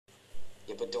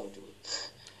but don't do it.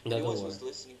 No, Anyone don't worry. who's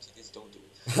listening to this, don't do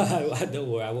it. Don't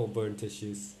worry, I won't burn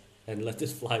tissues and let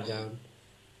this fly down.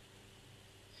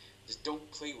 Just don't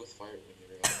play with fire when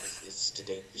you're young. It's the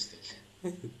dangerous thing.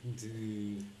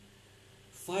 Dude,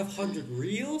 500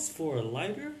 reals for a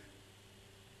lighter?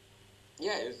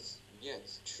 Yeah,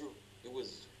 it's true. It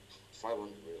was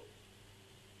 500 real.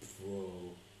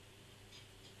 Bro.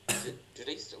 Do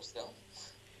they still sell?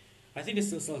 I think they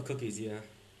still sell cookies, yeah.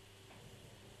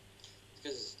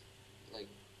 Because, like,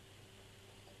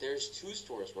 there's two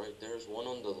stores, right? There's one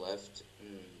on the left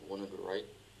and one on the right.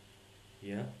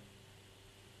 Yeah?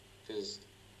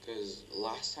 Because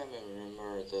last time I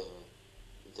remember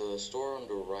the store on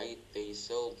the right, they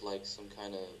sold like some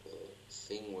kind of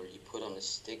thing where you put on a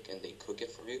stick and they cook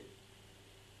it for you.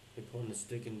 They put on a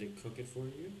stick and they cook it for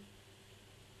you?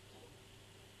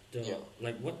 Yeah.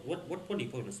 Like, what do you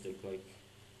put on a stick? Like,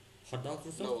 hot dogs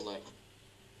and stuff? No, like,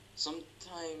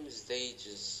 sometimes they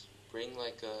just bring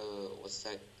like what's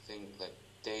that thing? Like,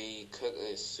 they cook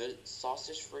a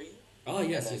sausage for you. Oh,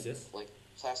 yes, and yes, then, yes. like,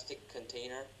 plastic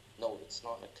container. No, it's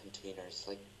not a container. It's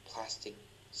like plastic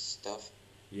stuff.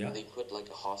 Yeah. And they put like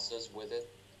a hot sauce with it.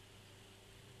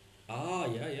 Ah,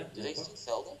 yeah, yeah. Do they still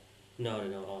sell them? No, I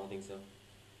don't think so.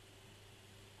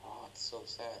 Oh, it's so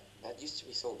sad. That used to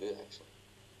be so good, actually.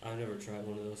 I've never tried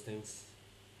one of those things.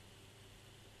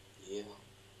 Yeah.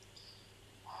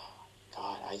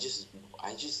 God, I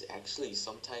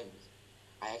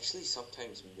actually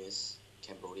sometimes miss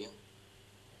Cambodia,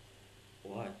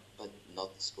 Why? but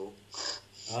not the school.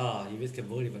 Ah, you miss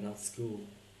Cambodia but not school.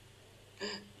 Yeah.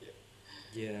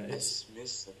 Yeah, I just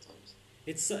miss sometimes.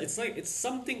 it's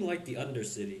something like the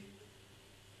Undercity,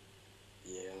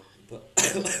 Yeah. but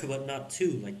but not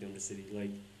too like the Undercity,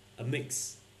 like a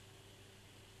mix.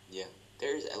 Yeah.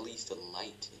 There's at least a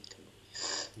light in Cambodia.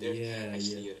 There's Yeah,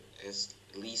 actually yeah.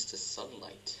 at least a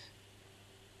sunlight.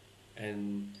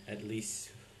 And at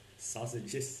least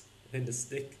sausages in the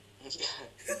stick, Yeah.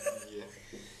 Yeah.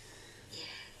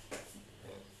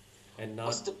 and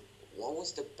not.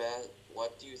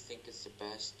 What do you think is the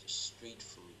best street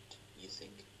food, you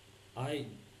think? I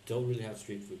don't really have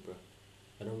street food, bro.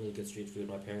 I don't really get street food.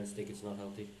 My parents think it's not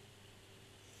healthy.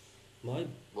 Well,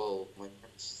 my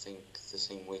parents think the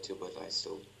same way too, but I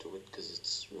still do it because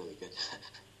it's really good.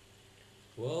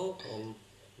 Well,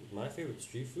 my favorite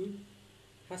street food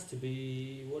has to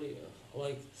be what do you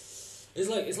like? It's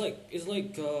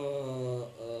like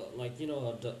you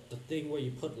know the thing where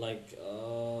you put like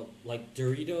the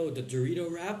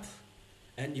Dorito wrap,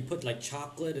 and you put like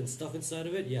chocolate and stuff inside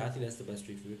of it. Yeah, I think that's the best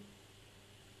street food.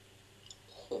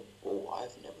 Oh,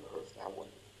 I've never heard of that one.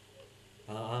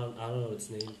 I don't know its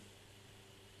name.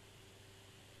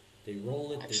 They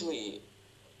roll it. Actually,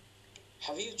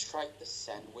 have you tried the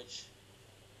sandwich?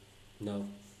 No.